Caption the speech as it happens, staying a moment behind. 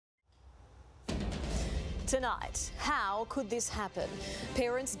Tonight, how could this happen?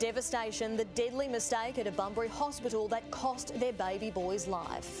 Parents' devastation, the deadly mistake at a Bunbury hospital that cost their baby boy's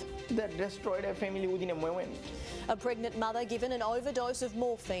life. That destroyed our family within a moment. A pregnant mother given an overdose of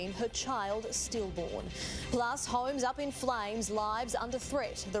morphine, her child stillborn. Plus, homes up in flames, lives under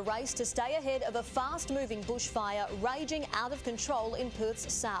threat. The race to stay ahead of a fast-moving bushfire raging out of control in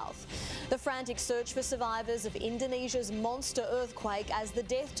Perth's south. The frantic search for survivors of Indonesia's monster earthquake as the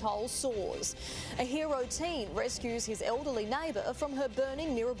death toll soars. A hero teen rescues his elderly neighbour from her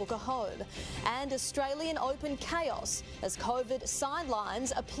burning Mirrabooka home. And Australian Open chaos as COVID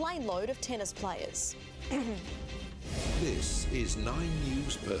sidelines a plane load of tennis players. This is 9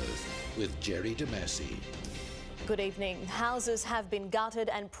 News Perth with Jerrie Demasi. Good evening. Houses have been gutted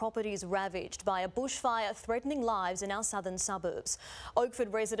and properties ravaged by a bushfire threatening lives in our southern suburbs.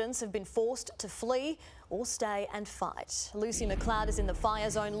 Oakford residents have been forced to flee or stay and fight. Lucy McLeod is in the fire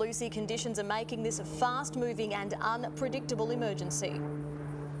zone. Lucy, conditions are making this a fast-moving and unpredictable emergency.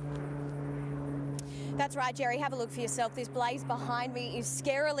 That's right, Jerry. Have a look for yourself. This blaze behind me is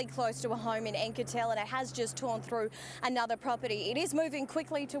scarily close to a home in Enkertel and it has just torn through another property. It is moving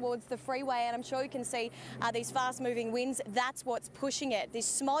quickly towards the freeway and I'm sure you can see these fast-moving winds. That's what's pushing it. This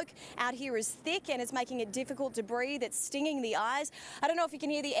smoke out here is thick and it's making it difficult to breathe. It's stinging the eyes. I don't know if you can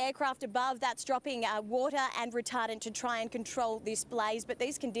hear the aircraft above. That's dropping water and retardant to try and control this blaze. But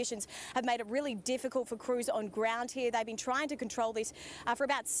these conditions have made it really difficult for crews on ground here. They've been trying to control this for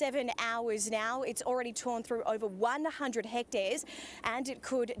about 7 hours now. It's already torn through over 100 hectares and it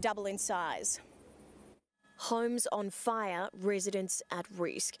could double in size. Homes on fire, residents at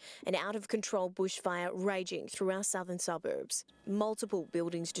risk. An out-of-control bushfire raging through our southern suburbs. Multiple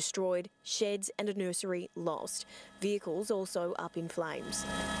buildings destroyed, sheds and a nursery lost. Vehicles also up in flames.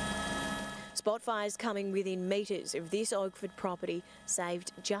 Spot fires coming within metres of this Oakford property,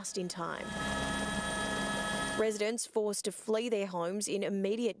 saved just in time. Residents forced to flee their homes in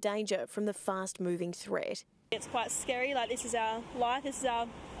immediate danger from the fast-moving threat. It's quite scary, like this is our life, this is our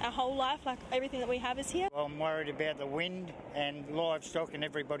whole life, like everything that we have is here. Well, I'm worried about the wind and livestock and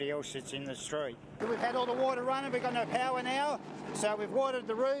everybody else that's in the street. We've had all the water running, we've got no power now, so we've watered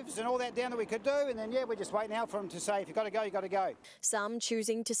the roofs and all that down that we could do, and then, yeah, we're just waiting out for them to say, if you've got to go, you've got to go. Some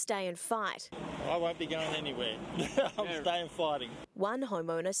choosing to stay and fight. I won't be going anywhere. I'm staying fighting. One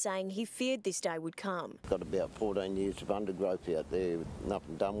homeowner saying he feared this day would come. Got about 14 years of undergrowth out there,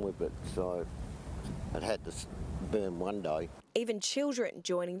 nothing done with it, so it had to burn one day. Even children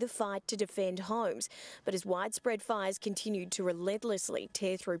joining the fight to defend homes. But as widespread fires continued to relentlessly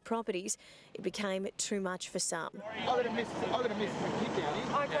tear through properties, it became too much for some. I'm going to miss my kid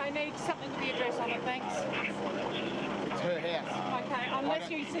down here. Okay, need something to be addressed on it, thanks. It's her house. Okay,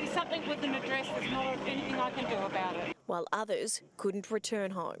 unless you see something with an address, there's not anything I can do about it. While others couldn't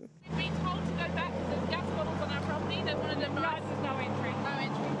return home. We've been told to go back to the gas bottles on our property. They wanted them. No, there's no entry. No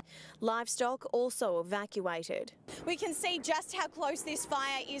entry. Livestock also evacuated. We can see just how close this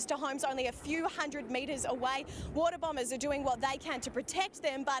fire is to homes only a few hundred metres away. Water bombers are doing what they can to protect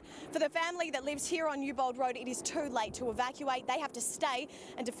them, but for the family that lives here on Newbold Road, it is too late to evacuate. They have to stay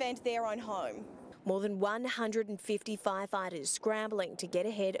and defend their own home. More than 150 firefighters scrambling to get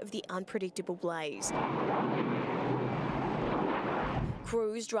ahead of the unpredictable blaze.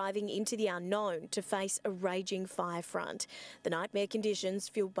 Crews driving into the unknown to face a raging fire front. The nightmare conditions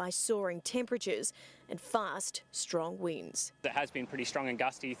fueled by soaring temperatures and fast, strong winds. It has been pretty strong and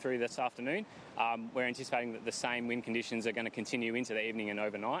gusty through this afternoon. We're anticipating that the same wind conditions are going to continue into the evening and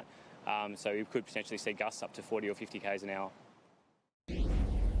overnight. So we could potentially see gusts up to 40 or 50 k's an hour.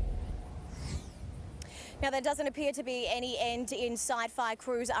 Now, there doesn't appear to be any end in sight. Fire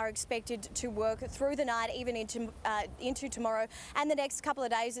crews are expected to work through the night, even into tomorrow and the next couple of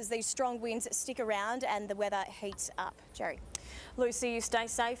days as these strong winds stick around and the weather heats up. Jerry. Lucy, you stay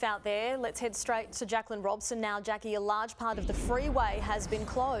safe out there. Let's head straight to Jacqueline Robson now. Jackie, a large part of the freeway has been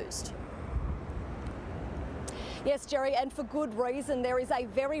closed. Yes, Jerry, and for good reason. There is a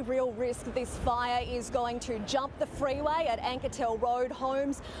very real risk this fire is going to jump the freeway at Enkertel Road.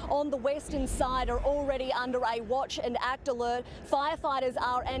 Homes on the western side are already under a watch and act alert. Firefighters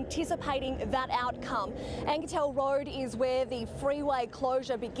are anticipating that outcome. Enkertel Road is where the freeway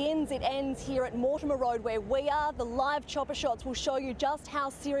closure begins. It ends here at Mortimer Road where we are. The live chopper shots will show you just how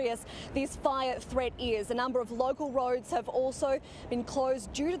serious this fire threat is. A number of local roads have also been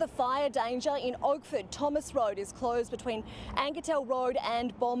closed due to the fire danger. In Oakford, Thomas Road is is closed between Ankertel Road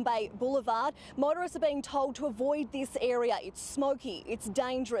and Bombay Boulevard. Motorists are being told to avoid this area. It's smoky, it's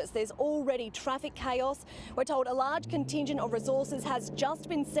dangerous, there's already traffic chaos. We're told a large contingent of resources has just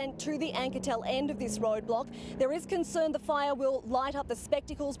been sent to the Ankertel end of this roadblock. There is concern the fire will light up the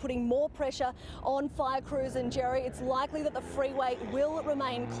spectacles, putting more pressure on fire crews. And Jerry, it's likely that the freeway will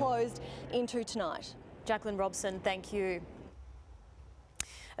remain closed into tonight. Jacqueline Robson, thank you.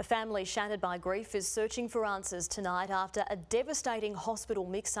 A family shattered by grief is searching for answers tonight after a devastating hospital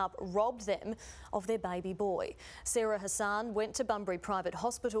mix-up robbed them of their baby boy. Sarah Hassan went to Bunbury Private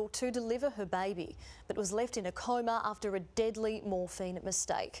Hospital to deliver her baby, but was left in a coma after a deadly morphine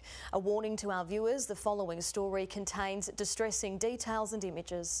mistake. A warning to our viewers, the following story contains distressing details and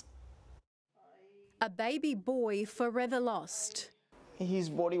images. A baby boy forever lost. His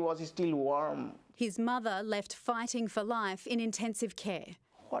body was still warm. His mother left fighting for life in intensive care.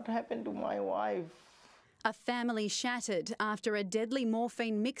 What happened to my wife? A family shattered after a deadly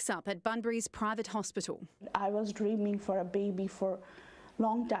morphine mix-up at Bunbury's private hospital. I was dreaming for a baby for a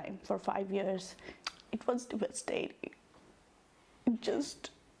long time, for 5 years. It was devastating. It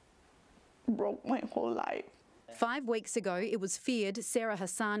just broke my whole life. 5 weeks ago, it was feared Sarah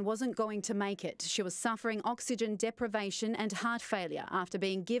Hassan wasn't going to make it. She was suffering oxygen deprivation and heart failure after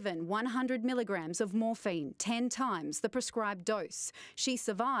being given 100 milligrams of morphine, 10 times the prescribed dose. She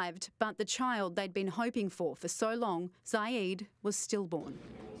survived, but the child they'd been hoping for so long, Zaid, was stillborn.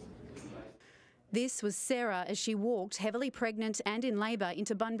 This was Sarah as she walked, heavily pregnant and in labour,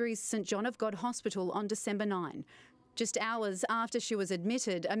 into Bunbury's St John of God Hospital on December 9. Just hours after she was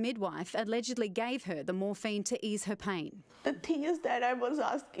admitted, a midwife allegedly gave her the morphine to ease her pain. The thing is that I was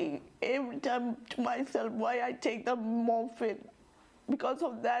asking every time to myself why I take the morphine. Because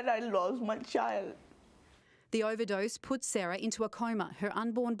of that, I lost my child. The overdose put Sarah into a coma, her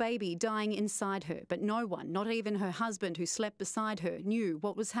unborn baby dying inside her. But no one, not even her husband who slept beside her, knew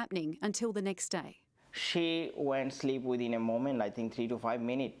what was happening until the next day. She went sleep within a moment, I think 3 to 5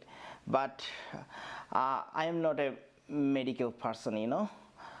 minutes. But I am not a medical person, you know.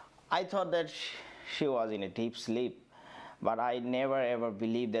 I thought that she was in a deep sleep, but I never ever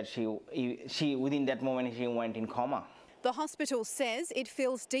believed that she within that moment she went in coma. The hospital says it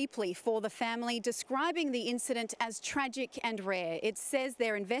feels deeply for the family, describing the incident as tragic and rare. It says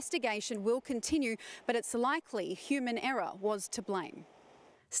their investigation will continue, but it's likely human error was to blame.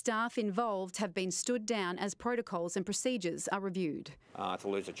 Staff involved have been stood down as protocols and procedures are reviewed. To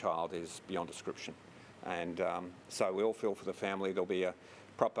lose a child is beyond description, and so we all feel for the family. There'll be a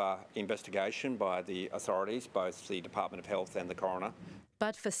proper investigation by the authorities, both the Department of Health and the coroner.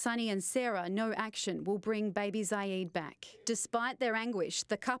 But for Sunny and Sarah, no action will bring baby Zaid back. Despite their anguish,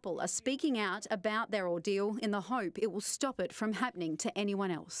 the couple are speaking out about their ordeal in the hope it will stop it from happening to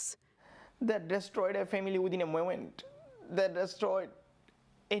anyone else. That destroyed a family within a moment. That destroyed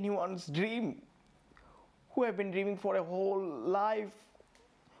anyone's dream, who have been dreaming for a whole life,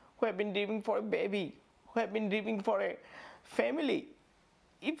 who have been dreaming for a baby, who have been dreaming for a family.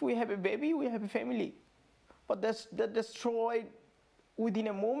 If we have a baby, we have a family. But that destroyed within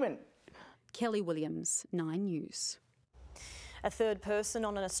a moment. Kelly Williams, 9 News. A third person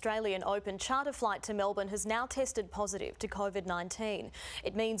on an Australian Open charter flight to Melbourne has now tested positive to COVID-19.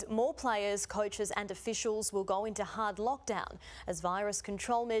 It means more players, coaches and officials will go into hard lockdown as virus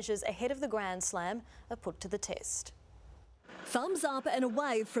control measures ahead of the Grand Slam are put to the test. Thumbs up and a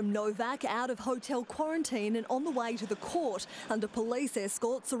wave from Novak out of hotel quarantine and on the way to the court. Under police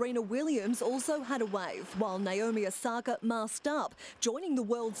escort, Serena Williams also had a wave, while Naomi Osaka masked up, joining the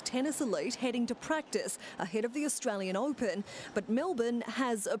world's tennis elite heading to practice ahead of the Australian Open. But Melbourne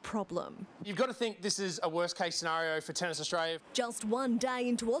has a problem. You've got to think this is a worst-case scenario for Tennis Australia. Just one day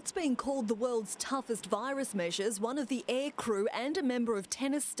into what's being called the world's toughest virus measures, one of the air crew and a member of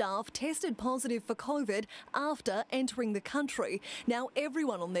tennis staff tested positive for COVID after entering the country. Now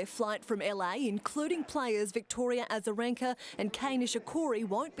everyone on their flight from LA, including players Victoria Azarenka and Kei Nishikori,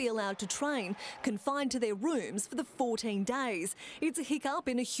 won't be allowed to train, confined to their rooms for the 14 days. It's a hiccup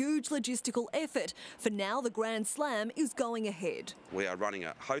in a huge logistical effort. For now, the Grand Slam is going ahead. We are running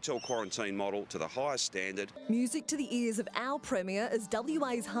a hotel quarantine model to the highest standard. Music to the ears of our Premier as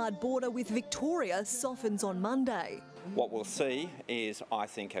WA's hard border with Victoria softens on Monday. What we'll see is, I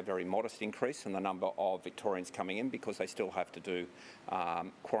think, a very modest increase in the number of Victorians coming in because they still have to do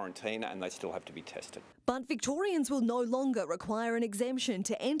quarantine and they still have to be tested. But Victorians will no longer require an exemption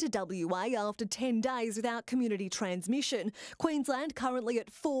to enter WA after 10 days without community transmission. Queensland currently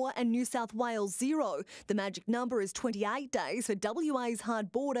at 4 and New South Wales 0. The magic number is 28 days for WA's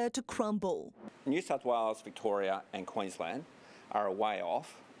hard border to crumble. New South Wales, Victoria and Queensland are a way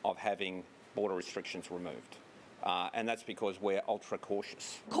off of having border restrictions removed. and that's because we're ultra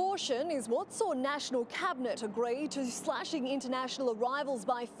cautious. Caution is what saw National Cabinet agree to slashing international arrivals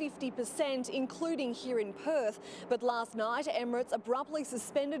by 50%, including here in Perth. But last night, Emirates abruptly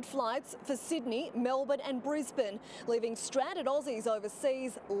suspended flights for Sydney, Melbourne and Brisbane, leaving stranded Aussies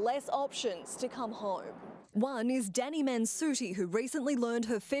overseas less options to come home. One is Danny Mansuti, who recently learned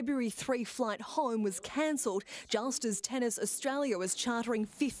her February 3 flight home was cancelled just as Tennis Australia was chartering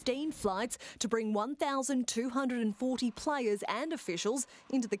 15 flights to bring 1,240 players and officials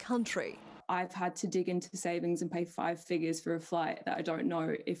into the country. I've had to dig into savings and pay 5 figures for a flight that I don't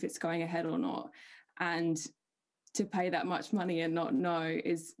know if it's going ahead or not. And to pay that much money and not know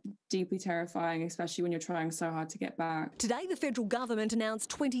is deeply terrifying, especially when you're trying so hard to get back. Today, the federal government announced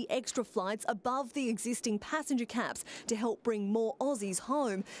 20 extra flights above the existing passenger caps to help bring more Aussies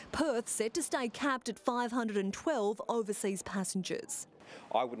home. Perth set to stay capped at 512 overseas passengers.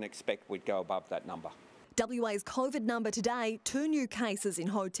 I wouldn't expect we'd go above that number. WA's COVID number today, 2 new cases in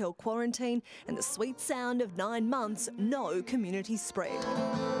hotel quarantine and the sweet sound of 9 months, no community spread.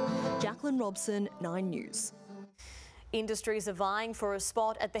 Jacqueline Robson, 9 News. Industries are vying for a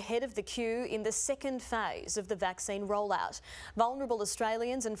spot at the head of the queue in the second phase of the vaccine rollout. Vulnerable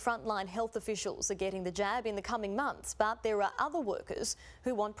Australians and frontline health officials are getting the jab in the coming months, but there are other workers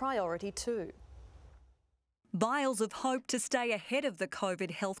who want priority too. Vials of hope to stay ahead of the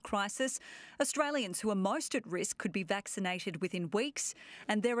COVID health crisis. Australians who are most at risk could be vaccinated within weeks,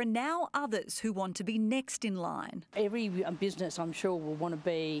 and there are now others who want to be next in line. Every business, I'm sure, will want to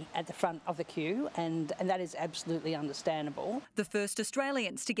be at the front of the queue, and that is absolutely understandable. The first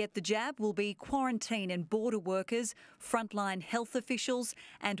Australians to get the jab will be quarantine and border workers, frontline health officials,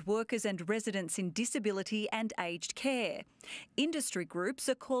 and workers and residents in disability and aged care. Industry groups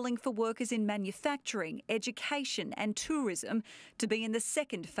are calling for workers in manufacturing, education and tourism to be in the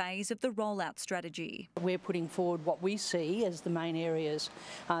second phase of the rollout strategy. We're putting forward what we see as the main areas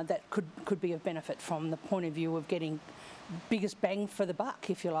that could be of benefit from the point of view of getting biggest bang for the buck,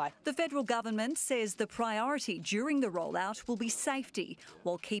 if you like. The federal government says the priority during the rollout will be safety,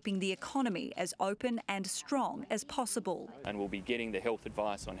 while keeping the economy as open and strong as possible. And we'll be getting the health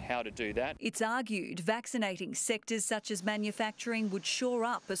advice on how to do that. It's argued vaccinating sectors such as manufacturing would shore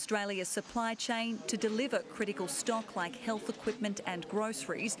up Australia's supply chain to deliver critical stock like health equipment and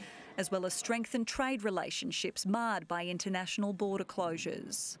groceries, as well as strengthen trade relationships marred by international border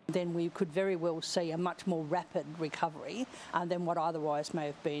closures. Then we could very well see a much more rapid recovery than what otherwise may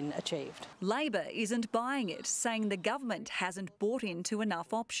have been achieved. Labor isn't buying it, saying the government hasn't bought into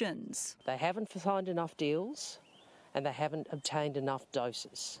enough options. They haven't signed enough deals and they haven't obtained enough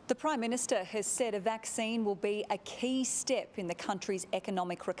doses. The Prime Minister has said a vaccine will be a key step in the country's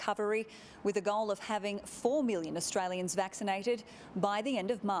economic recovery, with a goal of having 4 million Australians vaccinated by the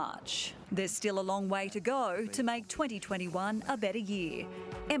end of March. There's still a long way to go to make 2021 a better year.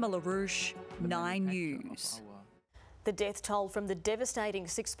 Emma LaRouche, 9 News. The death toll from the devastating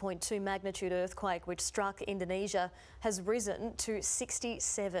 6.2 magnitude earthquake which struck Indonesia has risen to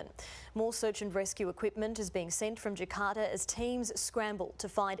 67. More search and rescue equipment is being sent from Jakarta as teams scramble to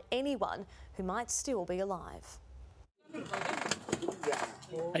find anyone who might still be alive.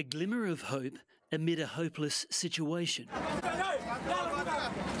 A glimmer of hope amid a hopeless situation.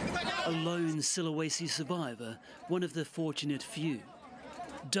 A lone Sulawesi survivor, one of the fortunate few.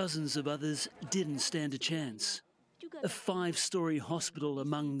 Dozens of others didn't stand a chance. A 5-storey hospital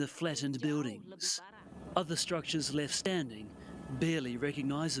among the flattened buildings. Other structures left standing, barely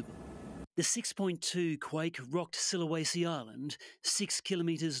recognisable. The 6.2 quake rocked Sulawesi Island, 6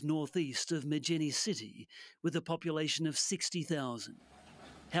 kilometres northeast of Majene City, with a population of 60,000.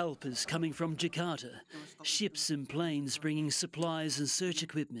 Help is coming from Jakarta, ships and planes bringing supplies and search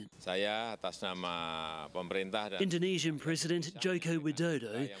equipment. Indonesian President Joko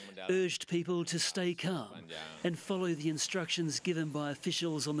Widodo urged people to stay calm and follow the instructions given by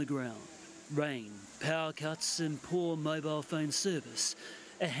officials on the ground. Rain, power cuts and poor mobile phone service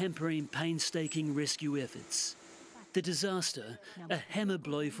are hampering painstaking rescue efforts. The disaster, a hammer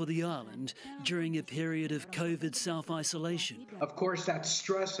blow for the island during a period of COVID self-isolation. Of course, that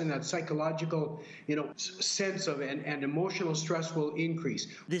stress and that psychological, sense of and emotional stress will increase.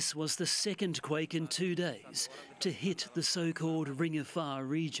 This was the second quake in 2 days to hit the so-called Ring of Fire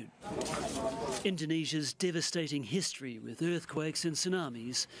region. Indonesia's devastating history with earthquakes and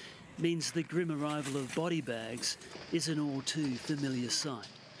tsunamis means the grim arrival of body bags is an all too familiar sight.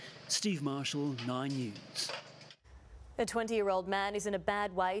 Steve Marshall, 9 News. A 20-year-old man is in a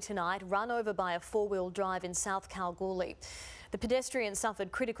bad way tonight, run over by a four-wheel drive in South Kalgoorlie. The pedestrian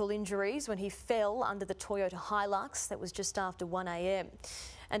suffered critical injuries when he fell under the Toyota Hilux. That was just after 1 a.m.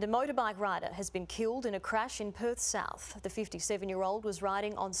 And a motorbike rider has been killed in a crash in Perth South. The 57-year-old was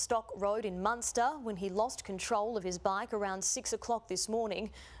riding on Stock Road in Munster when he lost control of his bike around 6 o'clock this morning.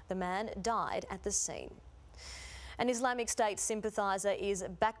 The man died at the scene. An Islamic State sympathiser is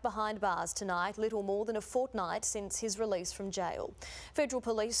back behind bars tonight, little more than a fortnight since his release from jail. Federal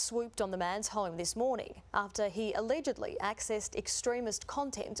police swooped on the man's home this morning after he allegedly accessed extremist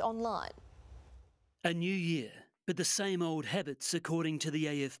content online. A new year, but the same old habits, according to the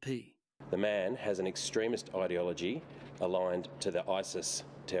AFP. The man has an extremist ideology aligned to the ISIS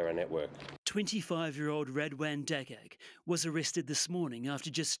terror network. 25-year-old Radwan Dakak was arrested this morning after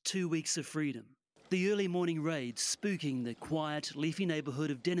just 2 weeks of freedom. The early morning raid spooking the quiet, leafy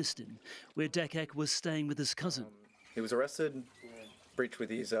neighbourhood of Denniston, where Dakak was staying with his cousin. He was arrested, breached with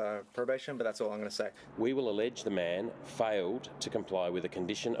his probation, but that's all I'm going to say. We will allege the man failed to comply with a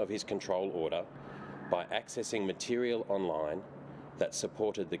condition of his control order by accessing material online that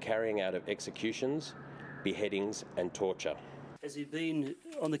supported the carrying out of executions, beheadings and torture. Has he been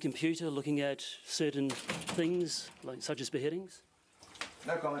on the computer looking at certain things, such as beheadings?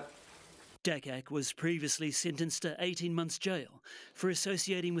 No comment. Dakak was previously sentenced to 18 months jail for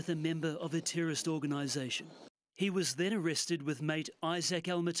associating with a member of a terrorist organisation. He was then arrested with mate Isaac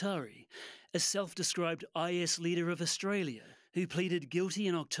Al-Matari, a self-described IS leader of Australia, who pleaded guilty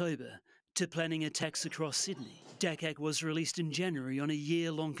in October to planning attacks across Sydney. Dakak was released in January on a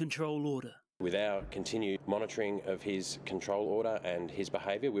year-long control order. With our continued monitoring of his control order and his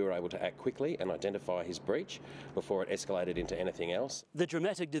behaviour, we were able to act quickly and identify his breach before it escalated into anything else. The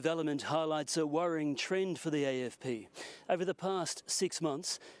dramatic development highlights a worrying trend for the AFP. Over the past 6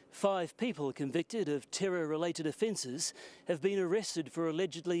 months, 5 people convicted of terror-related offences have been arrested for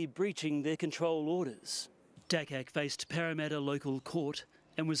allegedly breaching their control orders. Dakak faced Parramatta local court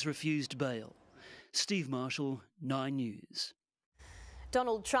and was refused bail. Steve Marshall, 9 News.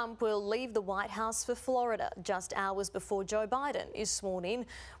 Donald Trump will leave the White House for Florida just hours before Joe Biden is sworn in,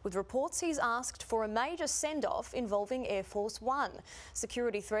 with reports he's asked for a major send-off involving Air Force One.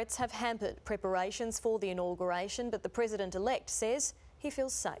 Security threats have hampered preparations for the inauguration, but the president-elect says he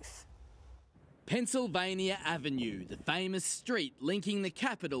feels safe. Pennsylvania Avenue, the famous street linking the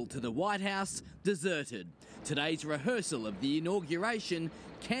Capitol to the White House, deserted. Today's rehearsal of the inauguration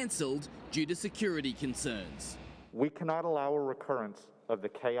cancelled due to security concerns. We cannot allow a recurrence of the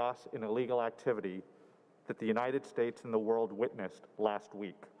chaos and illegal activity that the United States and the world witnessed last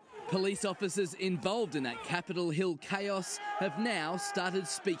week. Police officers involved in that Capitol Hill chaos have now started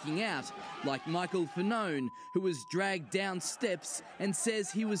speaking out, like Michael Fanone, who was dragged down steps and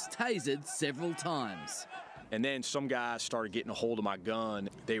says he was tasered several times. And then some guys started getting a hold of my gun.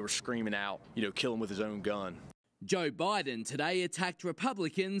 They were screaming out, kill him with his own gun. Joe Biden today attacked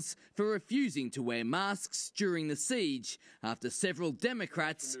Republicans for refusing to wear masks during the siege after several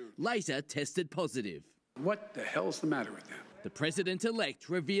Democrats later tested positive. What the hell's the matter with them? The president-elect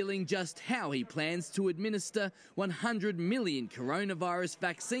revealing just how he plans to administer 100 million coronavirus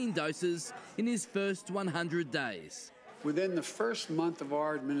vaccine doses in his first 100 days. Within the first month of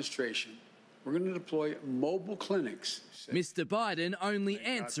our administration, we're going to deploy mobile clinics. Mr. Biden only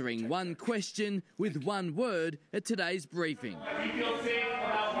answering one question with one word at today's briefing. Do you feel safe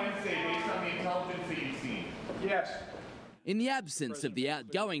about Wednesday based on the intelligence that you've seen? Yes. In the absence of the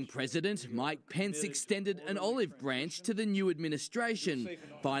outgoing president, Mike Pence extended an olive branch to the new administration,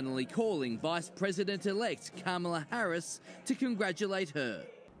 finally calling Vice President-elect Kamala Harris to congratulate her.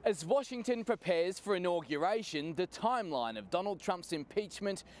 As Washington prepares for inauguration, the timeline of Donald Trump's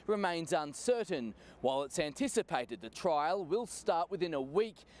impeachment remains uncertain. While it's anticipated the trial will start within a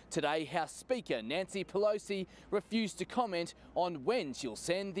week, today House Speaker Nancy Pelosi refused to comment on when she'll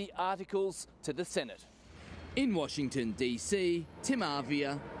send the articles to the Senate. In Washington, D.C., Tim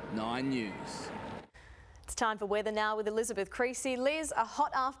Arvia, 9 News. It's time for weather now with Elizabeth Creasy. Liz, a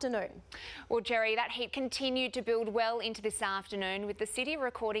hot afternoon. Well, Jerry, that heat continued to build well into this afternoon, with the city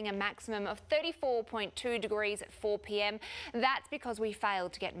recording a maximum of 34.2 degrees at 4 p.m. That's because we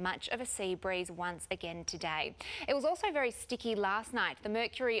failed to get much of a sea breeze once again today. It was also very sticky last night, the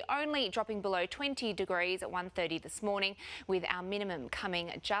mercury only dropping below 20 degrees at 1:30 this morning, with our minimum coming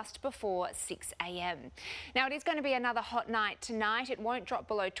just before 6 a.m. Now, it is going to be another hot night tonight. It won't drop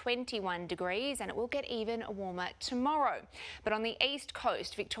below 21 degrees and it will get even even warmer tomorrow. But on the east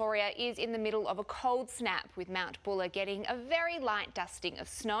coast, Victoria is in the middle of a cold snap, with Mount Buller getting a very light dusting of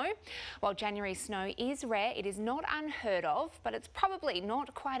snow. While January snow is rare, it is not unheard of, but it's probably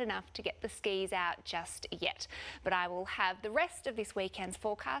not quite enough to get the skis out just yet. But I will have the rest of this weekend's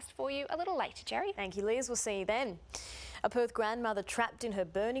forecast for you a little later, Jerry. Thank you, Liz. We'll see you then. A Perth grandmother trapped in her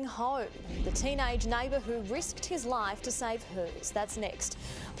burning home. The teenage neighbour who risked his life to save hers. That's next.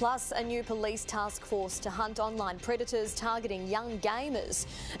 Plus, a new police task force to hunt online predators targeting young gamers.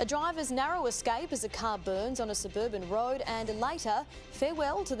 A driver's narrow escape as a car burns on a suburban road. And later,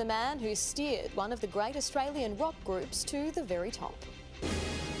 farewell to the man who steered one of the great Australian rock groups to the very top.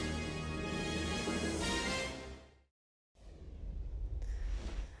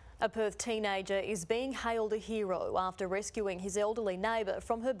 A Perth teenager is being hailed a hero after rescuing his elderly neighbour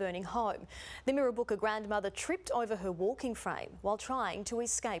from her burning home. The Mirrabooka grandmother tripped over her walking frame while trying to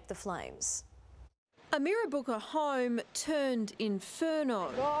escape the flames. A Mirrabooka home turned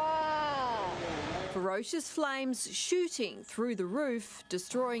inferno. Ferocious flames shooting through the roof,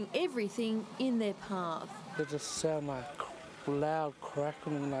 destroying everything in their path. It just sounded like loud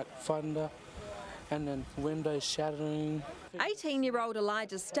crackling, like thunder, and then windows shattering. 18-year-old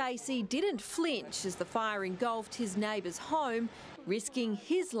Elijah Stacey didn't flinch as the fire engulfed his neighbour's home, risking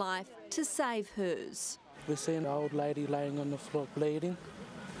his life to save hers. We seen an old lady laying on the floor bleeding,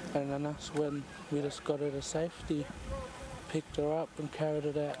 and then that's when we just got her to safety, picked her up and carried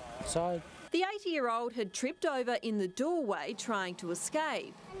her outside. The 80-year-old had tripped over in the doorway trying to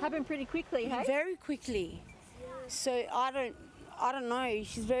escape. Happened pretty quickly, hey? Very quickly. So I don't know.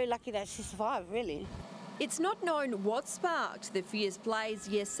 She's very lucky that she survived, really. It's not known what sparked the fierce blaze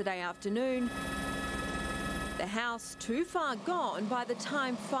yesterday afternoon. The house too far gone by the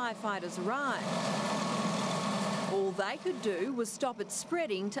time firefighters arrived. All they could do was stop it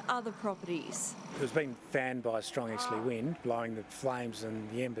spreading to other properties. It was being fanned by a strong easterly wind, blowing the flames and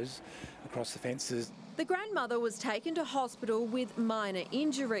the embers across the fences. The grandmother was taken to hospital with minor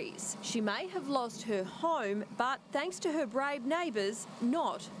injuries. She may have lost her home, but thanks to her brave neighbours,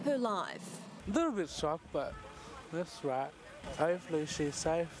 not her life. A little bit shocked, but that's right. Hopefully she's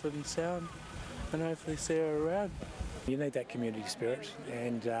safe and sound, and hopefully see her around. You need that community spirit,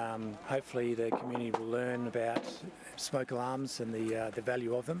 and hopefully the community will learn about smoke alarms and the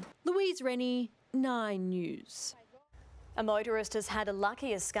value of them. Louise Rennie, 9 News. A motorist has had a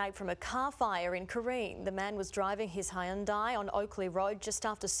lucky escape from a car fire in Careen. The man was driving his Hyundai on Oakley Road just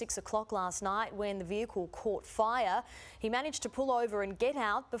after 6 o'clock last night when the vehicle caught fire. He managed to pull over and get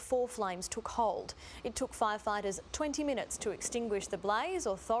out before flames took hold. It took firefighters 20 minutes to extinguish the blaze.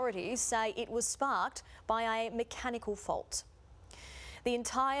 Authorities say it was sparked by a mechanical fault. The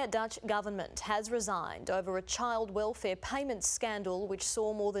entire Dutch government has resigned over a child welfare payments scandal which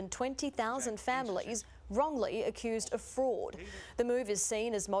saw more than 20,000 families wrongly accused of fraud. The move is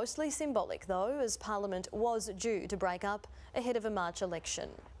seen as mostly symbolic, though, as Parliament was due to break up ahead of a March election.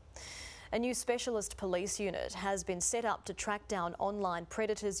 A new specialist police unit has been set up to track down online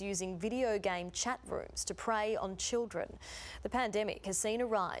predators using video game chat rooms to prey on children. The pandemic has seen a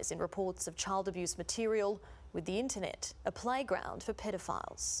rise in reports of child abuse material, with the internet a playground for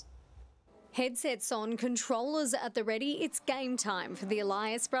pedophiles. Headsets on, controllers at the ready, it's game time for the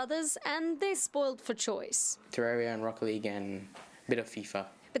Elias brothers, and they're spoiled for choice. Terraria and Rocket League and a bit of FIFA.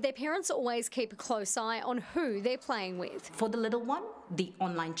 But their parents always keep a close eye on who they're playing with. For the little one, the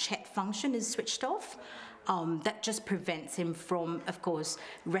online chat function is switched off. That just prevents him from, of course,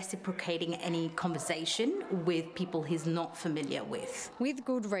 reciprocating any conversation with people he's not familiar with. With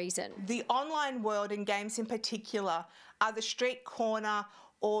good reason. The online world and games in particular are the street corner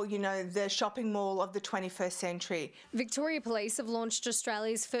or, you know, the shopping mall of the 21st century. Victoria Police have launched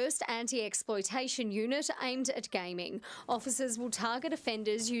Australia's first anti-exploitation unit aimed at gaming. Officers will target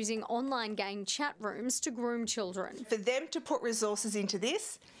offenders using online game chat rooms to groom children. For them to put resources into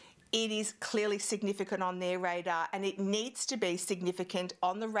this, it is clearly significant on their radar, and it needs to be significant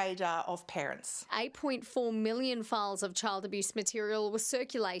on the radar of parents. 8.4 million files of child abuse material were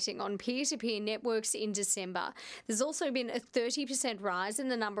circulating on peer-to-peer networks in December. There's also been a 30% rise in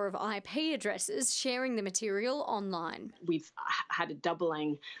the number of IP addresses sharing the material online. We've had a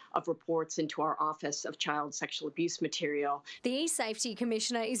doubling of reports into our office of child sexual abuse material. The eSafety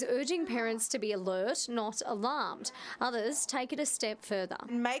Commissioner is urging parents to be alert, not alarmed. Others take it a step further.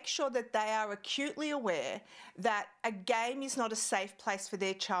 Make sure sure that they are acutely aware that a game is not a safe place for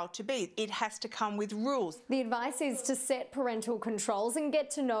their child to be. It has to come with rules. The advice is to set parental controls and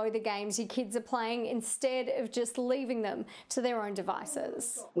get to know the games your kids are playing instead of just leaving them to their own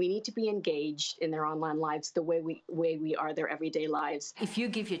devices. We need to be engaged in their online lives the way we are their everyday lives. If you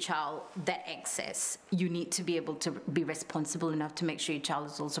give your child that access, you need to be able to be responsible enough to make sure your child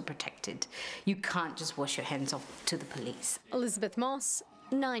is also protected. You can't just wash your hands off to the police. Elizabeth Moss,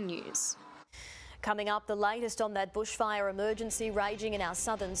 9 News. Coming up, the latest on that bushfire emergency raging in our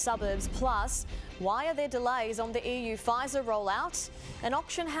southern suburbs. Plus, why are there delays on the EU Pfizer rollout? An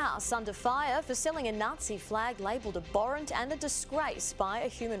auction house under fire for selling a Nazi flag labelled abhorrent and a disgrace by a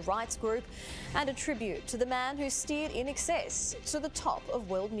human rights group. And a tribute to the man who steered in excess to the top of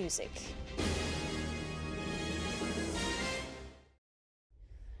world music.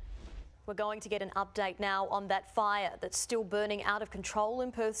 We're going to get an update now on that fire that's still burning out of control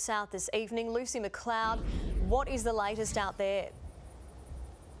in Perth South this evening. Lucy McLeod, what is the latest out there?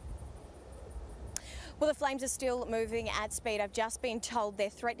 Well, the flames are still moving at speed. I've just been told they're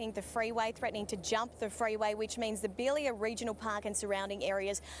threatening the freeway, threatening to jump the freeway, which means the Belia Regional Park and surrounding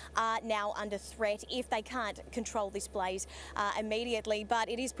areas are now under threat if they can't control this blaze immediately. But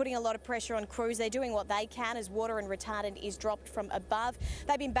it is putting a lot of pressure on crews. They're doing what they can as water and retardant is dropped from above.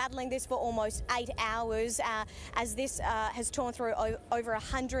 They've been battling this for almost 8 hours as this has torn through over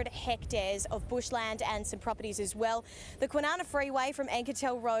 100 hectares of bushland and some properties as well. The Kwinana Freeway from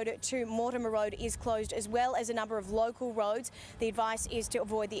Ankertel Road to Mortimer Road is closed, as well as a number of local roads. The advice is to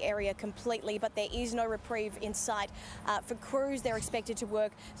avoid the area completely, but there is no reprieve in sight for crews. They're expected to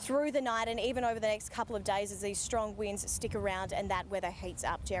work through the night and even over the next couple of days as these strong winds stick around and that weather heats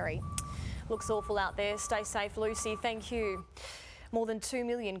up. Jerry. Looks awful out there. Stay safe, Lucy. Thank you. More than 2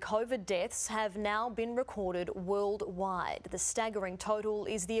 million COVID deaths have now been recorded worldwide. The staggering total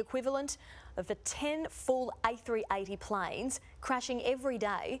is the equivalent of the 10 full A380 planes crashing every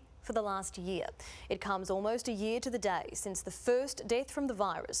day for the last year. It comes almost a year to the day since the first death from the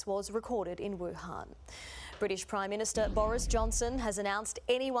virus was recorded in Wuhan. British Prime Minister Boris Johnson has announced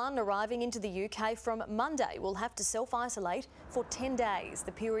anyone arriving into the UK from Monday will have to self-isolate for 10 days.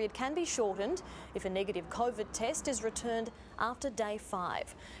 The period can be shortened if a negative COVID test is returned after day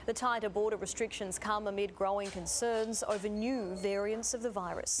 5. The tighter border restrictions come amid growing concerns over new variants of the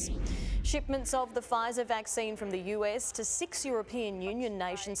virus. Shipments of the Pfizer vaccine from the US to 6 European Union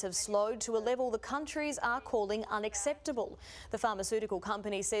nations have slowed to a level the countries are calling unacceptable. The pharmaceutical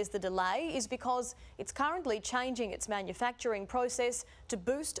company says the delay is because it's currently changing its manufacturing process to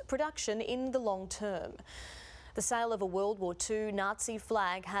boost production in the long term. The sale of a World War II Nazi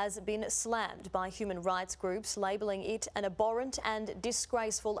flag has been slammed by human rights groups, labelling it an abhorrent and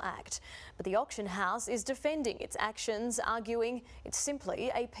disgraceful act. But the auction house is defending its actions, arguing it's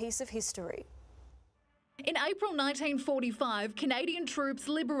simply a piece of history. In April 1945, Canadian troops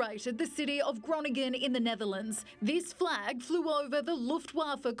liberated the city of Groningen in the Netherlands. This flag flew over the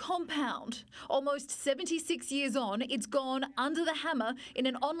Luftwaffe compound. Almost 76 years on, it's gone under the hammer in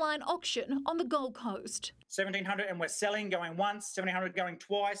an online auction on the Gold Coast. 1,700 and we're selling, going once, 1,700 going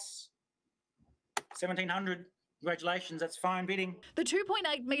twice, 1,700. Congratulations, that's fine bidding. The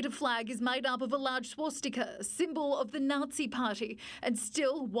 2.8 metre flag is made up of a large swastika, symbol of the Nazi Party, and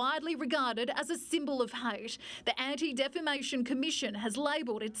still widely regarded as a symbol of hate. The Anti-Defamation Commission has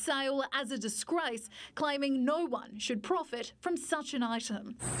labelled its sale as a disgrace, claiming no one should profit from such an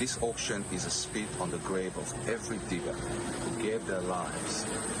item. This auction is a spit on the grave of every digger who gave their lives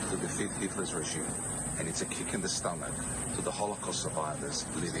to defeat Hitler's regime. And it's a kick in the stomach to the Holocaust survivors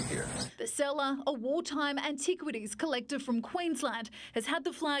living here. The seller, a wartime antiquities collector from Queensland, has had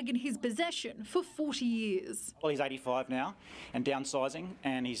the flag in his possession for 40 years. Well, he's 85 now and downsizing,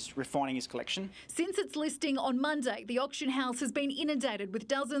 and he's refining his collection. Since its listing on Monday, the auction house has been inundated with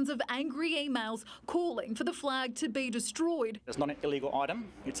dozens of angry emails calling for the flag to be destroyed. It's not an illegal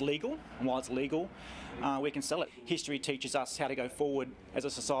item, it's legal, and while it's legal, we can sell it. History teaches us how to go forward as a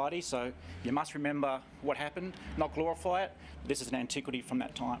society, so you must remember what happened, not glorify it. This is an antiquity from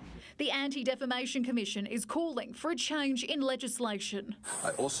that time. The Anti-Defamation Commission is calling for a change in legislation.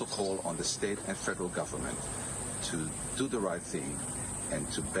 I also call on the state and federal government to do the right thing and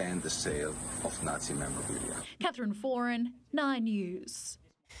to ban the sale of Nazi memorabilia. Catherine Foran, 9 News.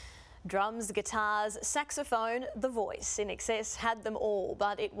 Drums, guitars, saxophone, the voice. In Excess had them all,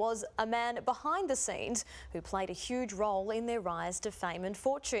 but it was a man behind the scenes who played a huge role in their rise to fame and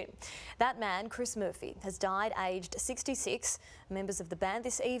fortune. That man, Chris Murphy, has died aged 66. Members of the band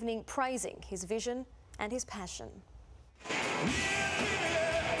this evening praising his vision and his passion.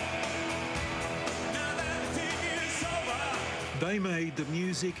 They made the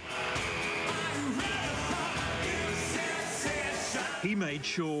music. He made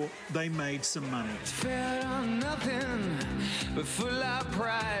sure they made some money. Fed on nothing but full of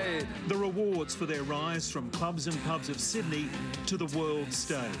pride. The rewards for their rise from clubs and pubs of Sydney to the world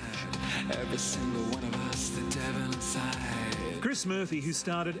stage. Every single one of us, the devil inside. Chris Murphy, who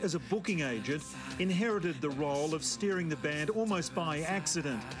started as a booking agent, inherited the role of steering the band almost by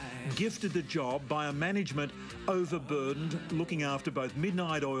accident, gifted the job by a management overburdened, looking after both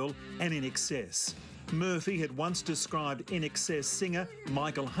Midnight Oil and In Excess. Murphy had once described In Excess singer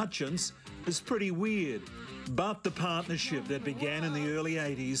Michael Hutchence as pretty weird, but the partnership that began in the early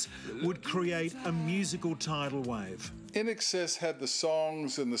 80s would create a musical tidal wave. In Excess had the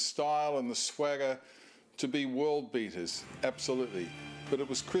songs and the style and the swagger to be world beaters, absolutely. But it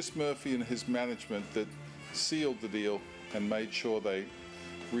was Chris Murphy and his management that sealed the deal and made sure they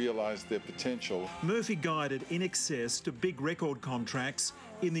realised their potential. Murphy guided In Excess to big record contracts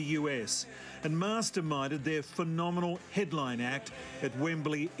in the US and masterminded their phenomenal headline act at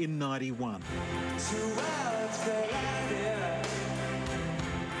Wembley in '91.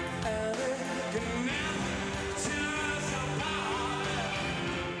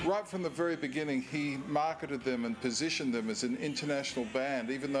 Right from the very beginning, he marketed them and positioned them as an international band,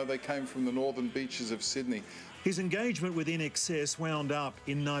 even though they came from the northern beaches of Sydney. His engagement with In Excess wound up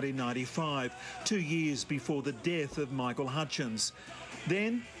in 1995, 2 years before the death of Michael Hutchence.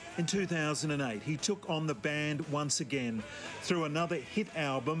 Then, in 2008, he took on the band once again through another hit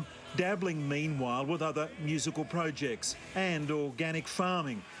album, dabbling meanwhile with other musical projects and organic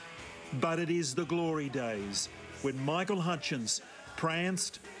farming. But it is the glory days when Michael Hutchence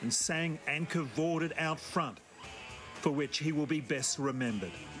pranced and sang and cavorted out front, for which he will be best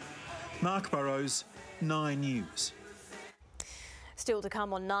remembered. Mark Burrows, 9 News. Still to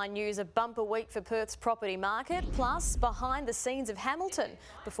come on 9 News, a bumper week for Perth's property market, plus behind the scenes of Hamilton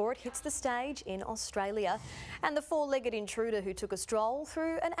before it hits the stage in Australia, and the four-legged intruder who took a stroll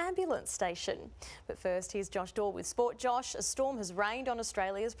through an ambulance station. But first, here's Josh Daw with Sport. Josh, a storm has rained on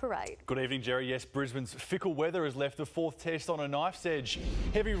Australia's parade. Good evening, Jerry. Yes, Brisbane's fickle weather has left the fourth test on a knife's edge.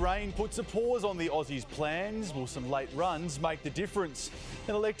 Heavy rain puts a pause on the Aussies' plans. Will some late runs make the difference?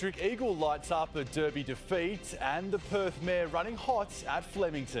 An Electric Eagle lights up a Derby defeat, and the Perth Mare running hot at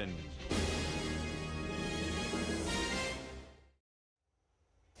Flemington.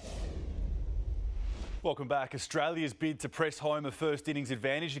 Welcome back. Australia's bid to press home a first innings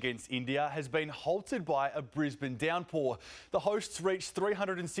advantage against India has been halted by a Brisbane downpour. The hosts reached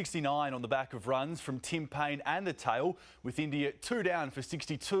 369 on the back of runs from Tim Paine and the tail, with India 2 down for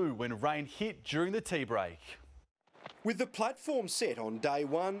 62 when rain hit during the tea break. With the platform set on day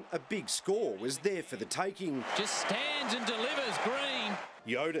one, a big score was there for the taking. Just stands and delivers, Green.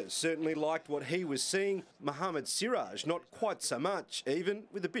 Yoda certainly liked what he was seeing. Mohammad Siraj not quite so much, even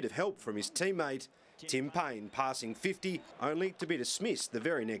with a bit of help from his teammate. Tim Paine passing 50, only to be dismissed the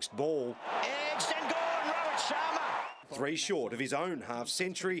very next ball. Edged and gone, Rohit Sharma. 3 short of his own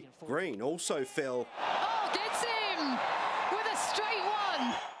half-century, Green also fell. Oh, gets him with a straight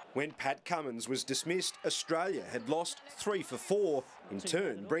one. When Pat Cummins was dismissed, Australia had lost 3 for 4, in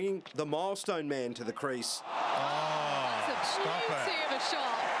turn bringing the milestone man to the crease. That's a beauty of a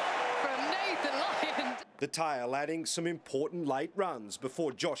shot from Nathan Lyon. The tail adding some important late runs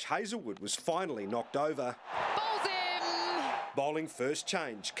before Josh Hazlewood was finally knocked over. Bowls him. Bowling first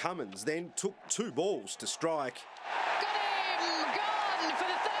change, Cummins then took 2 balls to strike. Got him, gone for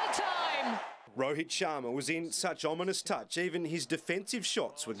the 3rd time. Rohit Sharma was in such ominous touch, even his defensive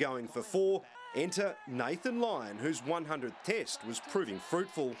shots were going for 4. Enter Nathan Lyon, whose 100th test was proving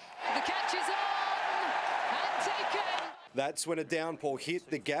fruitful. The catch is on and taken. That's when a downpour hit,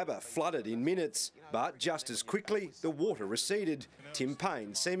 the Gabba flooded in minutes. But just as quickly, the water receded. Tim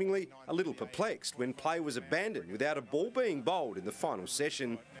Paine seemingly a little perplexed when play was abandoned without a ball being bowled in the final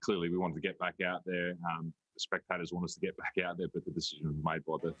session. Clearly we wanted to get back out there. The spectators want us to get back out there, but the decision was made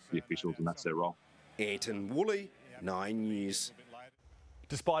by the officials, and that's their role. Ayrton Woolley, 9 News.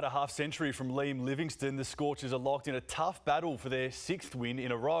 Despite a half-century from Liam Livingstone, the Scorchers are locked in a tough battle for their 6th win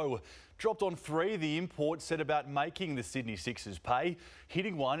in a row. Dropped on 3, the import set about making the Sydney Sixers pay,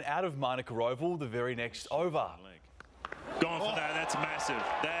 hitting one out of Monaco Oval the very next over. Gone for that, that's massive.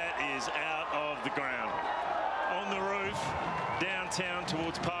 That is out of the ground. On the roof, downtown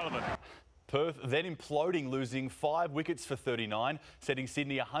towards Parliament. Perth then imploding, losing 5 wickets for 39, setting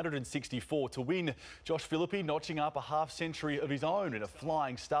Sydney 164 to win. Josh Philippe notching up a half-century of his own in a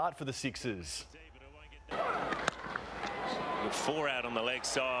flying start for the Sixers. 4 out on the leg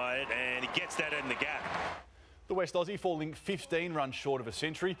side, and he gets that in the gap. The West Aussie falling 15 runs short of a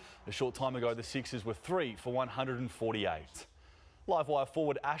century. A short time ago, the Sixers were 3 for 148. Livewire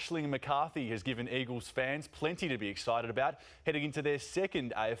forward Aisling McCarthy has given Eagles fans plenty to be excited about heading into their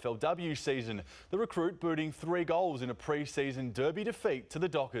second AFLW season. The recruit booting 3 goals in a pre-season derby defeat to the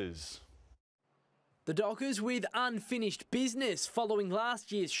Dockers. The Dockers with unfinished business following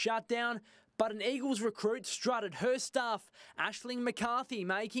last year's shutdown, but an Eagles recruit strutted her stuff, Aisling McCarthy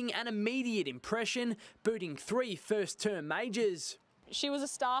making an immediate impression, booting 3 first-term majors. She was a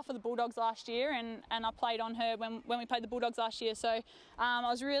star for the Bulldogs last year, and I played on her when we played the Bulldogs last year. So I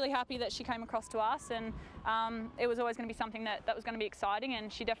was really happy that she came across to us, and it was always going to be something that was going to be exciting,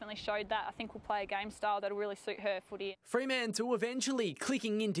 and she definitely showed that. I think we'll play a game style that'll really suit her footy. Fremantle eventually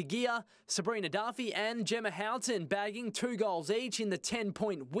clicking into gear, Sabrina Duffy and Gemma Houghton bagging 2 goals each in the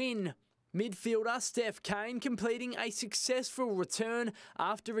 10-point win. Midfielder Steph Kane completing a successful return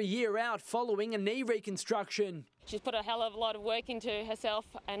after a year out following a knee reconstruction. She's put a hell of a lot of work into herself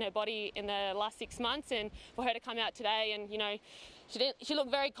and her body in the last 6 months, and for her to come out today and, you know, she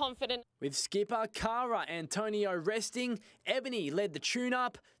looked very confident. With skipper Cara Antonio resting, Ebony led the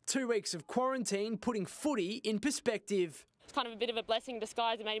tune-up, 2 weeks of quarantine putting footy in perspective. It's kind of a bit of a blessing in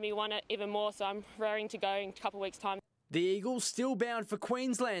disguise. It made me want it even more, so I'm raring to go in a couple of weeks' time. The Eagles still bound for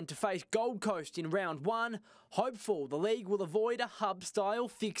Queensland to face Gold Coast in round 1. Hopeful the league will avoid a hub-style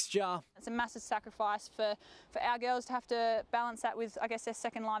fixture. It's a massive sacrifice for our girls to have to balance that with, I guess, their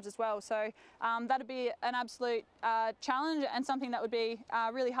second lives as well. So that'd be an absolute challenge and something that would be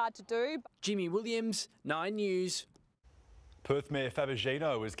really hard to do. Jimmy Williams, 9 News. Perth Mayor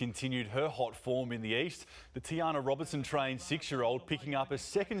Fabigino has continued her hot form in the east. The Tiana Robertson-trained 6-year-old picking up a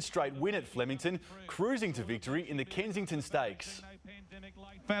second straight win at Flemington, cruising to victory in the Kensington Stakes.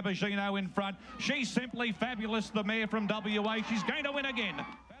 Fabigino in front. She's simply fabulous, the mare from WA. She's going to win again.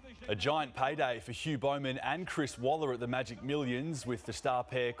 A giant payday for Hugh Bowman and Chris Waller at the Magic Millions, with the star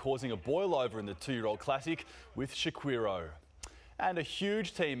pair causing a boil-over in the 2-year-old classic with Shaquiro. And a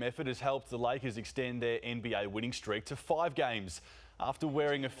huge team effort has helped the Lakers extend their NBA winning streak to 5 games. After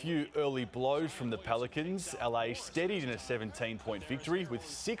wearing a few early blows from the Pelicans, LA steadied in a 17-point victory with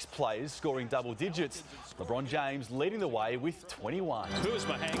 6 players scoring double digits. LeBron James leading the way with 21.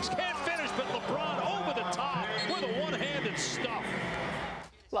 Kuzma hangs, can't finish, but LeBron over the top with a one-handed stuff.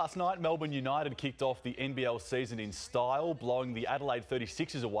 Last night, Melbourne United kicked off the NBL season in style, blowing the Adelaide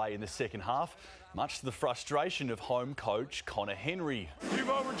 36ers away in the second half, much to the frustration of home coach Connor Henry. You've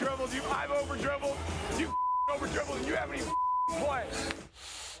over-dribbled, I've over-dribbled, you over-dribbled, and you haven't even played.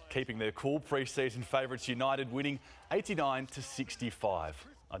 Keeping their cool, pre-season favourites United winning 89-65.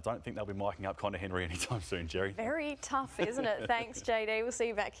 I don't think they'll be miking up Connor Henry anytime soon, Jerry. Very tough, isn't it? Thanks, JD. We'll see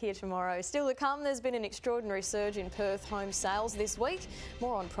you back here tomorrow. Still to come, there's been an extraordinary surge in Perth home sales this week.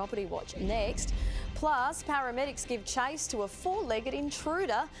 More on Property Watch next. Plus, paramedics give chase to a 4-legged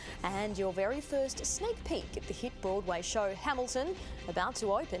intruder, and your very first sneak peek at the hit Broadway show Hamilton, about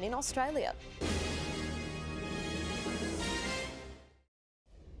to open in Australia.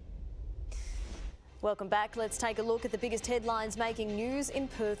 Welcome back. Let's take a look at the biggest headlines making news in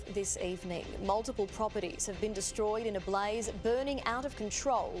Perth this evening. Multiple properties have been destroyed in a blaze burning out of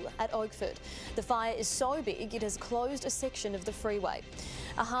control at Oakford. The fire is so big it has closed a section of the freeway.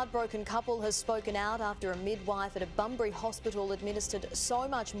 A heartbroken couple has spoken out after a midwife at a Bunbury hospital administered so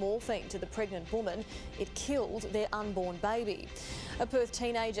much morphine to the pregnant woman it killed their unborn baby. A Perth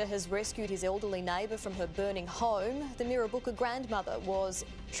teenager has rescued his elderly neighbour from her burning home. The Mirrabooka grandmother was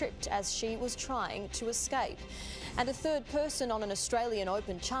tripped as she was trying to escape. And a third person on an Australian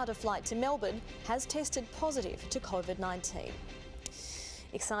Open charter flight to Melbourne has tested positive to COVID-19.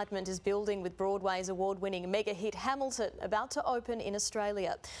 Excitement is building with Broadway's award-winning mega hit Hamilton about to open in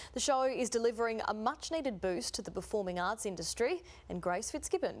Australia. The show is delivering a much-needed boost to the performing arts industry, and Grace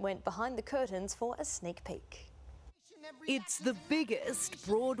Fitzgibbon went behind the curtains for a sneak peek. It's the biggest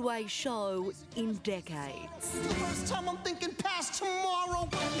Broadway show in decades. First time I'm thinking past tomorrow.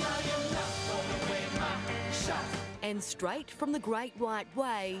 And straight from the Great White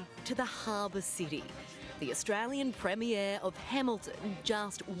Way to the Harbour City. The Australian premiere of Hamilton,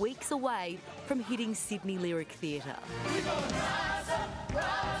 just weeks away from hitting Sydney Lyric Theatre.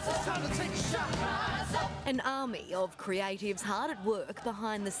 An army of creatives hard at work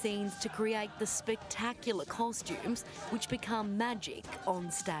behind the scenes to create the spectacular costumes which become magic on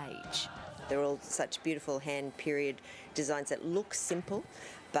stage. They're all such beautiful hand period designs that look simple,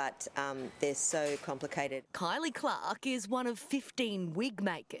 but they're so complicated. Kylie Clark is one of 15 wig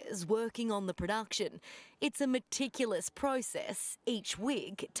makers working on the production. It's a meticulous process. Each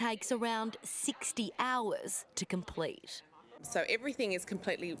wig takes around 60 hours to complete. So everything is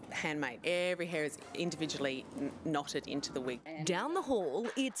completely handmade. Every hair is individually knotted into the wig. Down the hall,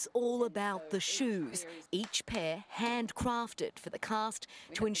 it's all about the shoes, each pair handcrafted for the cast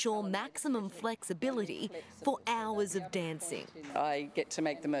to ensure maximum flexibility for hours of dancing. I get to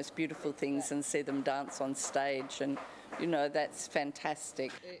make the most beautiful things and see them dance on stage, and you know, that's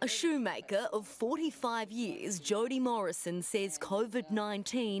fantastic. A shoemaker of 45 years, Jodie Morrison, says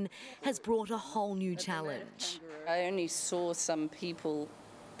COVID-19 has brought a whole new challenge. I only saw some people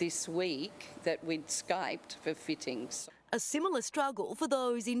this week that we'd Skyped for fittings. A similar struggle for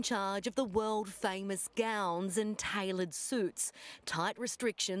those in charge of the world-famous gowns and tailored suits. Tight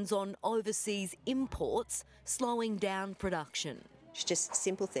restrictions on overseas imports slowing down production. It's just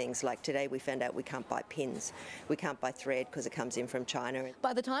simple things like today we found out we can't buy pins, we can't buy thread because it comes in from China.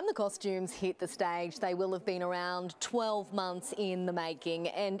 By the time the costumes hit the stage, they will have been around 12 months in the making,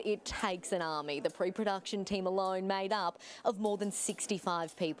 and it takes an army. The pre-production team alone made up of more than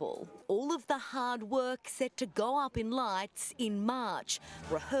 65 people. All of the hard work set to go up in lights in March.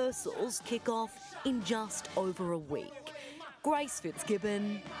 Rehearsals kick off in just over a week. Grace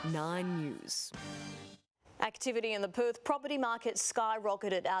Fitzgibbon, 9 News. Activity in the Perth property market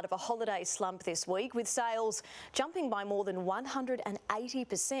skyrocketed out of a holiday slump this week, with sales jumping by more than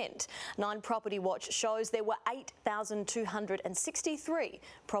 180%. Nine Property Watch shows there were 8,263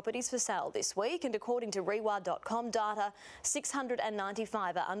 properties for sale this week, and according to Reward.com data,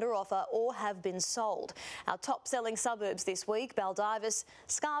 695 are under offer or have been sold. Our top-selling suburbs this week: Baldivis,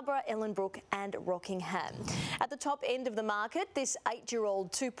 Scarborough, Ellenbrook and Rockingham. At the top end of the market, this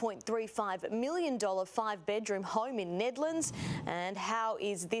 8-year-old $2.35 million 5-bedroom home in Nedlands. And how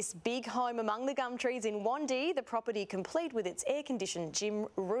is this big home among the gum trees in Wandee? The property complete with its air-conditioned gym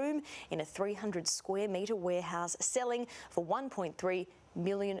room in a 300 square metre warehouse, selling for $1.3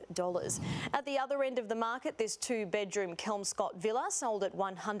 million. At the other end of the market, this 2-bedroom Kelmscott villa sold at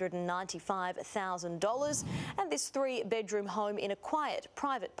 $195,000, and this 3-bedroom home in a quiet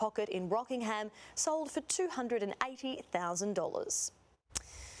private pocket in Rockingham sold for $280,000.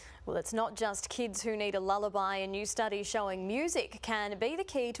 Well, it's not just kids who need a lullaby. A new study showing music can be the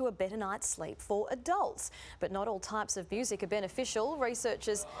key to a better night's sleep for adults. But not all types of music are beneficial.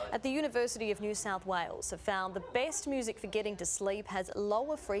 Researchers at the University of New South Wales have found the best music for getting to sleep has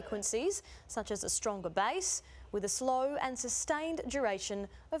lower frequencies, such as a stronger bass, with a slow and sustained duration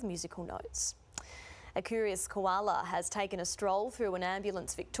of musical notes. A curious koala has taken a stroll through an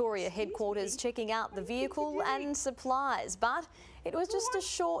Ambulance Victoria headquarters, checking out the vehicle and supplies. But it was just a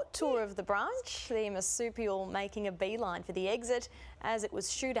short tour of the branch, the marsupial making a beeline for the exit as it was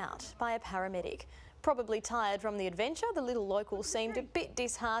shooed out by a paramedic. Probably tired from the adventure, the little local seemed a bit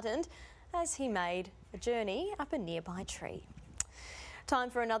disheartened as he made a journey up a nearby tree.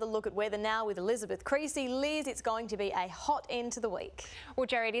 Time for another look at weather now with Elizabeth Creasy. Liz, it's going to be a hot end to the week. Well,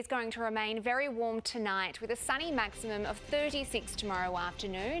 Jerry, it is going to remain very warm tonight with a sunny maximum of 36 tomorrow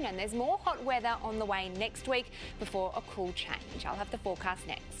afternoon, and there's more hot weather on the way next week before a cool change. I'll have the forecast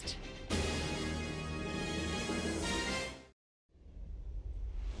next.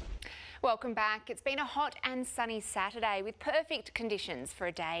 Welcome back. It's been a hot and sunny Saturday with perfect conditions for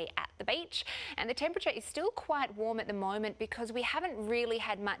a day at the beach, and the temperature is still quite warm at the moment because we haven't really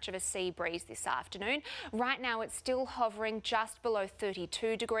had much of a sea breeze this afternoon. Right now it's still hovering just below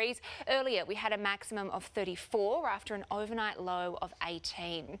 32 degrees. Earlier we had a maximum of 34 after an overnight low of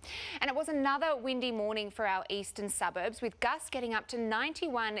 18. And it was another windy morning for our eastern suburbs, with gusts getting up to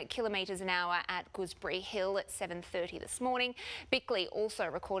 91 kilometres an hour at Gooseberry Hill at 7:30 this morning. Bickley also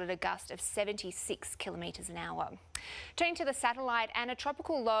recorded a gust of 76 kilometres an hour. Turning to the satellite, and a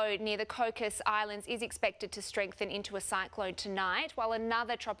tropical low near the Cocos Islands is expected to strengthen into a cyclone tonight, while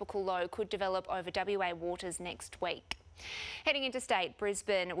another tropical low could develop over WA waters next week. Heading interstate,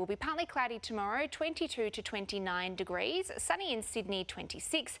 Brisbane will be partly cloudy tomorrow, 22 to 29 degrees, sunny in Sydney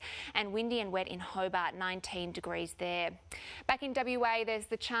 26, and windy and wet in Hobart 19 degrees there. Back in WA, there's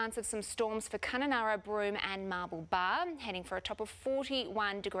the chance of some storms for Kununurra, Broome and Marble Bar, heading for a top of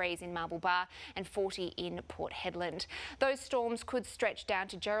 41 degrees in Marble Bar and 40 in Port Hedland. Those storms could stretch down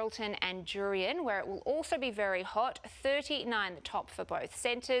to Geraldton and Jurien, where it will also be very hot, 39 the top for both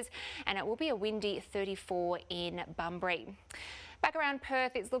centres, and it will be a windy 34 in Bunbury. Back around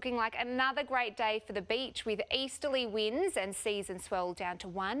Perth, it's looking like another great day for the beach with easterly winds and seas and swell down to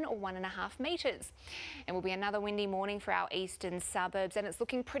 1 or 1.5 metres. It will be another windy morning for our eastern suburbs, and it's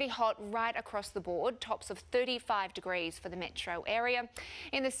looking pretty hot right across the board, tops of 35 degrees for the metro area.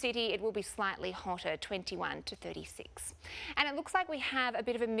 In the city, it will be slightly hotter, 21 to 36. And it looks like we have a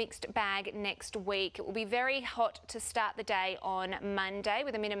bit of a mixed bag next week. It will be very hot to start the day on Monday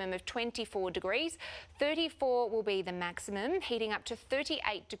with a minimum of 24 degrees. 34 will be the maximum, heating up to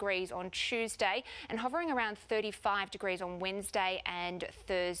 38 degrees on Tuesday and hovering around 35 degrees on Wednesday and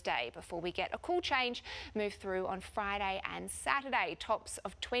Thursday before we get a cool change move through on Friday and Saturday, tops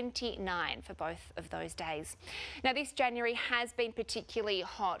of 29 for both of those days. Now, this January has been particularly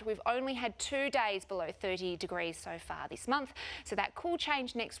hot. We've only had 2 days below 30 degrees so far this month, so that cool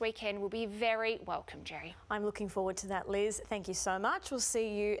change next weekend will be very welcome, Jerry. I'm looking forward to that, Liz. Thank you so much. We'll see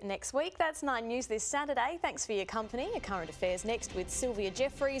you next week. That's 9 News this Saturday. Thanks for your company. A Current Affairs next with Sylvia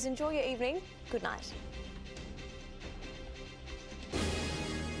Jeffries. Enjoy your evening. Good night.